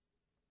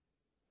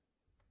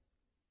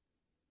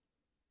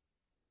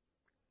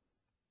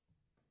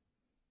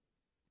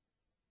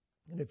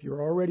 And if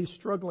you're already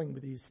struggling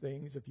with these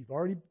things, if you've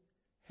already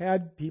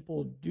had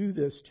people do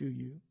this to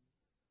you,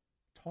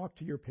 talk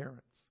to your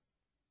parents.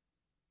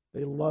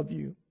 They love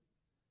you,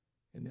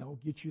 and they'll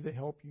get you the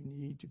help you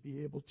need to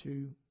be able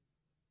to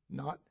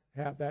not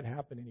have that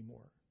happen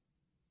anymore.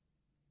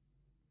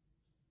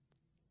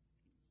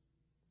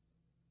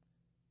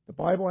 The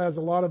Bible has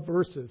a lot of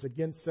verses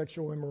against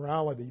sexual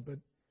immorality, but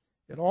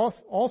it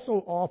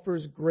also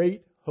offers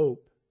great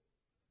hope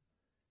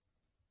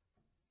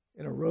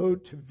and a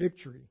road to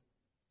victory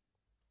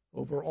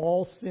over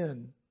all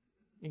sin,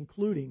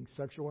 including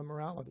sexual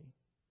immorality.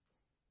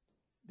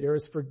 There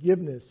is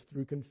forgiveness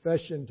through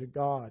confession to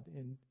God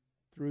and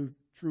through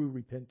true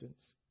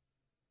repentance.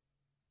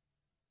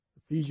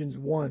 Ephesians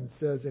 1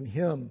 says, "In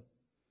Him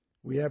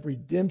we have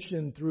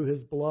redemption through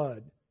His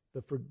blood,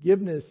 the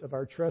forgiveness of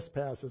our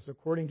trespasses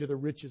according to the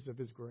riches of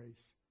His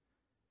grace."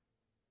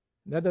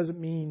 And that doesn't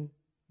mean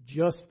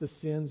just the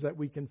sins that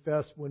we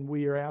confess when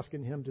we are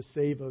asking Him to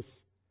save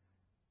us.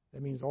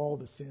 That means all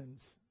the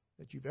sins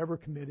that you've ever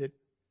committed,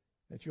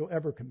 that you'll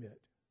ever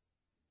commit.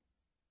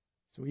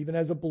 So even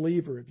as a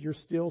believer, if you're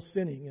still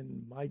sinning,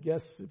 and my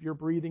guess if you're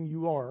breathing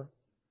you are,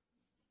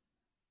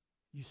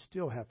 you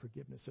still have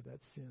forgiveness of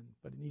that sin,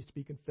 but it needs to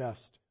be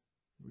confessed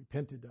and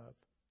repented of.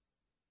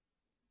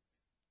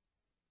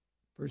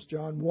 1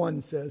 John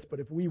 1 says, "But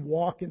if we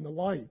walk in the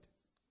light,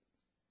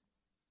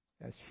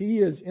 as He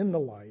is in the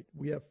light,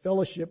 we have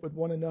fellowship with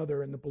one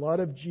another, and the blood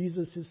of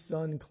Jesus, His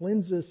Son,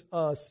 cleanses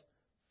us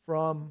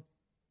from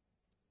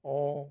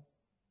all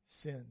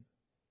sin."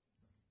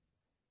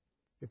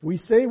 If we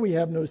say we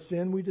have no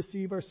sin, we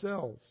deceive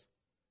ourselves,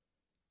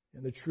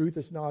 and the truth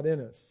is not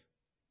in us.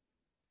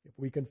 If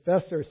we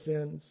confess our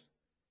sins,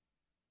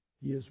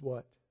 He is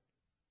what?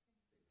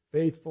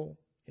 Faithful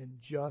and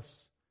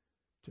just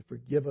to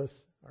forgive us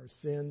our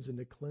sins and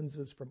to cleanse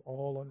us from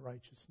all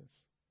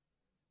unrighteousness.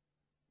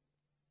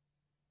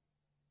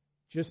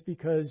 Just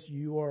because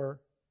you are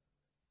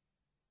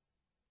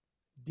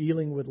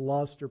dealing with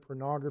lust or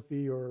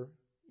pornography or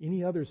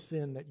any other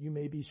sin that you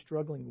may be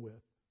struggling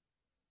with,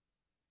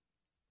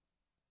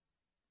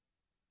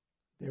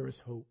 there is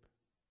hope.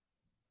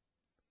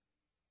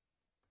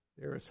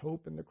 There is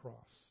hope in the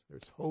cross.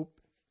 There's hope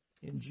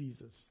in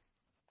Jesus.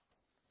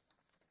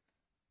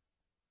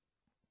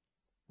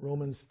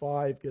 Romans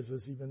 5 gives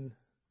us even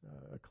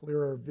a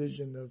clearer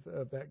vision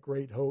of that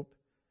great hope.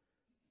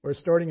 Where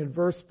starting in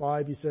verse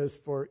 5, he says,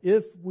 "For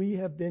if we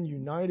have been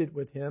united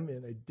with Him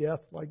in a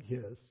death like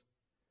His,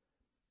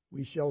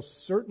 we shall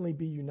certainly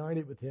be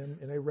united with Him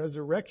in a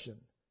resurrection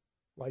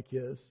like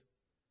His.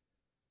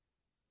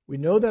 We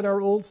know that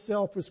our old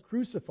self was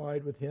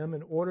crucified with Him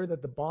in order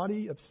that the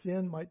body of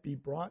sin might be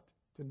brought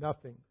to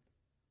nothing,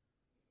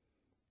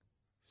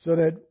 so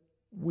that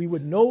we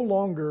would no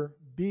longer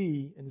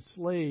be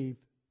enslaved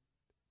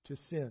to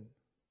sin.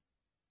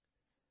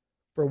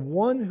 For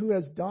one who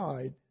has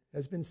died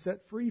has been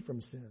set free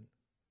from sin.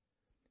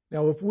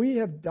 Now, if we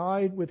have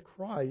died with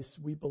Christ,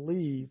 we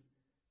believe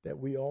that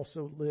we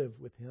also live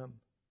with Him.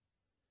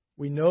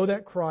 We know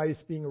that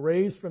Christ, being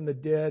raised from the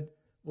dead,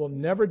 will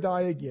never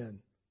die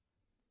again.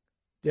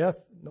 Death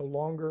no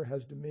longer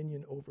has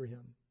dominion over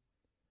Him.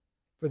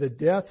 For the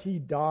death He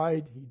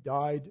died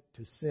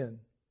to sin,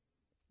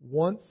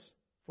 once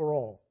for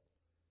all.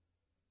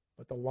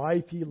 But the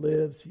life He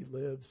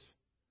lives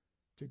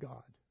to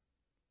God.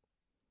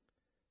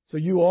 So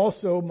you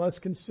also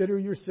must consider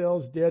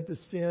yourselves dead to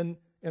sin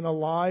and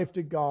alive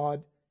to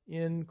God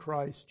in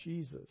Christ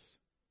Jesus.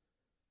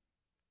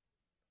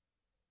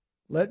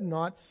 Let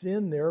not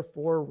sin,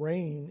 therefore,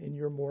 reign in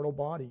your mortal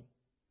body,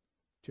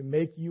 to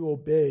make you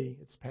obey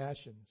its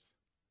passions.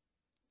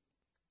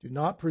 Do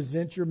not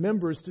present your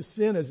members to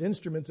sin as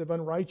instruments of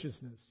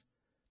unrighteousness,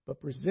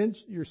 but present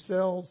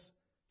yourselves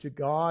to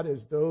God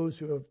as those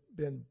who have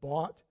been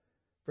brought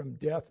from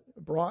death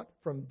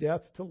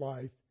to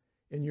life,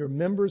 and your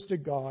members to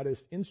God as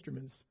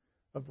instruments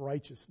of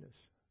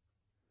righteousness.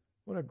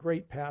 What a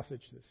great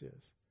passage this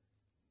is.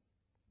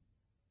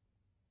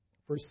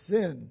 For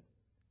sin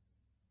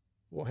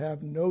will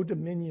have no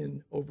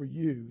dominion over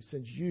you,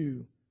 since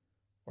you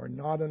are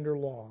not under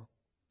law,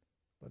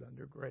 but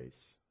under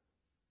grace.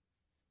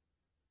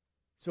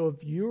 So if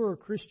you're a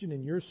Christian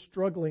and you're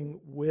struggling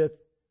with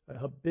a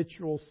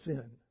habitual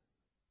sin,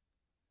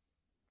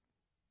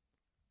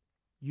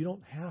 you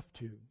don't have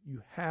to.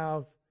 You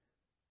have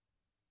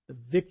the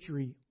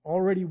victory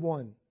already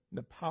won, and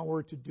the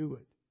power to do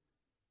it.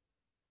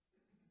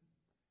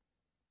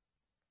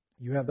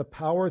 You have the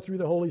power through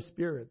the Holy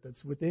Spirit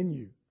that's within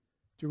you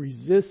to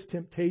resist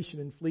temptation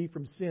and flee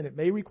from sin. It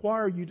may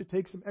require you to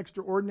take some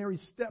extraordinary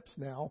steps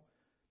now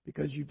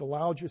because you've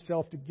allowed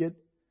yourself to get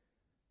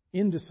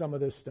into some of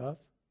this stuff.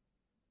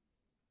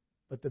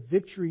 But the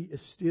victory is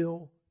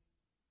still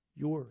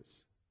yours.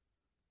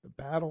 The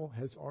battle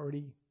has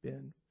already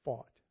been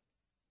fought.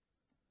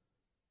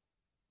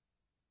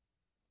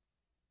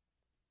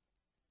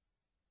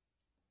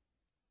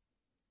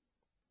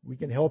 We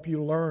can help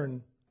you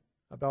learn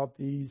about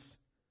these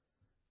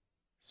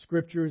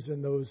scriptures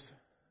and those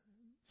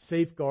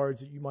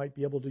safeguards that you might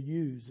be able to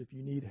use if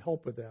you need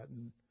help with that.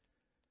 And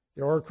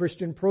there are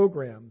Christian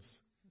programs,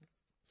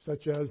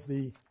 such as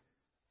the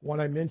one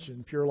I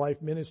mentioned, Pure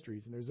Life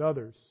Ministries, and there's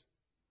others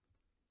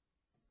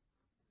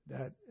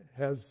that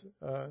has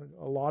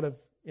a lot of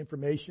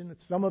information.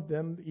 Some of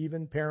them,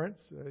 even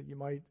parents, you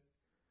might,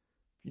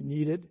 if you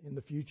need it in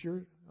the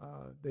future.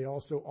 They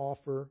also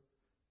offer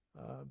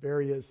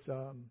various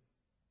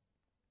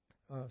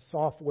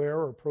software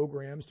or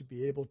programs to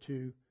be able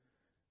to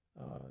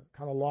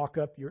kind of lock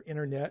up your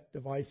internet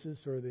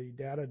devices or the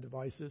data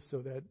devices so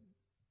that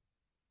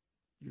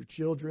your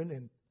children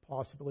and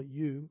possibly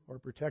you are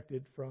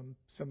protected from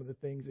some of the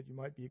things that you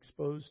might be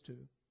exposed to.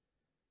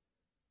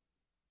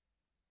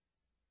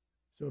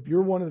 So if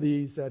you're one of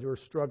these that are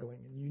struggling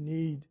and you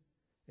need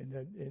and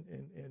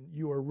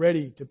you are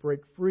ready to break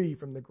free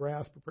from the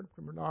grasp of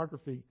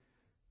pornography,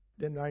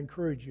 then I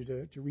encourage you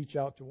to reach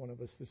out to one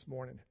of us this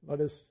morning. Let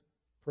us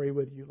pray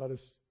with you. Let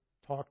us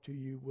talk to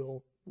you.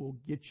 We'll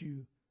get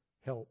you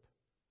help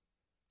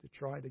to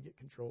try to get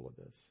control of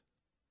this.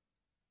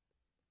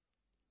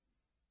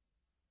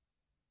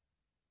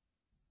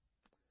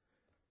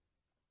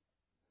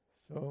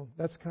 So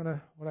that's kind of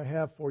what I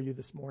have for you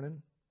this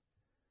morning.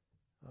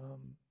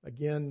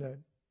 Again,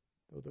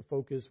 though the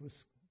focus was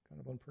kind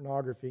of on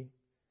pornography,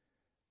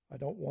 I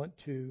don't want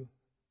to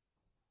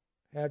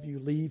have you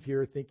leave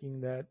here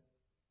thinking that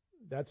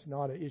that's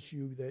not an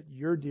issue that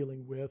you're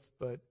dealing with,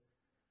 but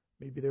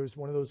maybe there's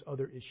one of those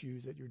other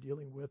issues that you're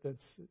dealing with that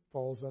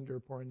falls under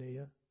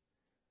porneia.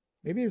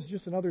 Maybe there's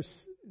just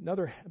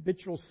another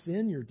habitual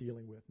sin you're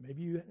dealing with.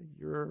 Maybe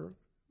you're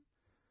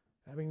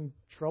having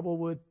trouble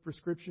with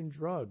prescription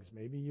drugs.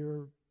 Maybe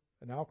you're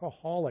an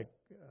alcoholic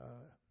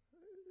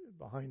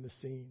behind the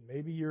scene.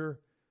 Maybe you're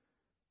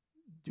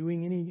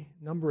doing any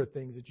number of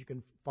things that you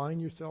can find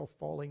yourself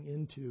falling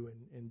into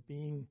and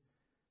being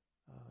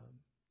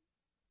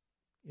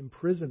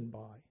imprisoned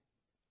by.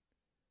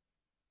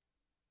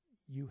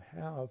 You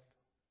have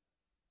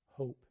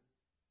hope.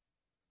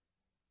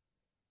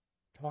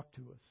 Talk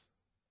to us.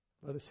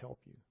 Let us help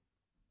you.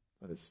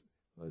 Let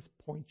us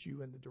point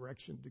you in the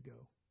direction to go.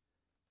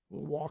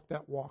 We'll walk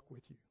that walk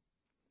with you.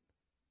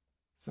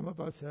 Some of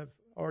us have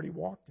already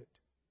walked it.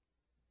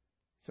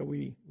 So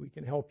we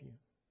can help you.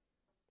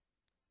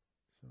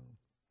 So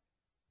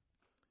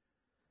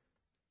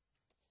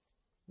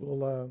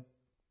we'll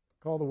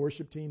call the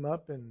worship team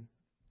up and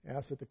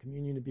ask that the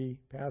communion to be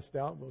passed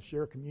out. We'll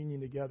share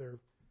communion together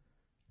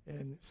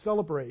and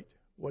celebrate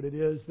what it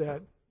is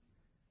that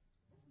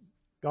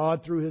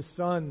God, through His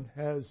Son,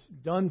 has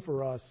done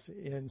for us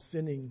in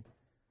sending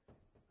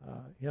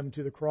Him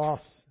to the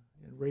cross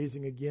and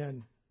raising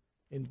again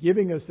and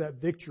giving us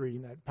that victory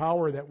and that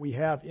power that we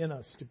have in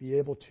us to be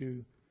able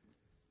to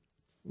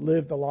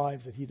live the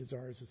lives that He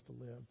desires us to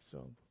live.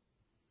 So,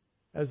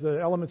 as the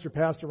elements are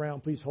passed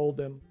around, please hold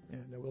them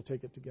and we'll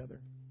take it together.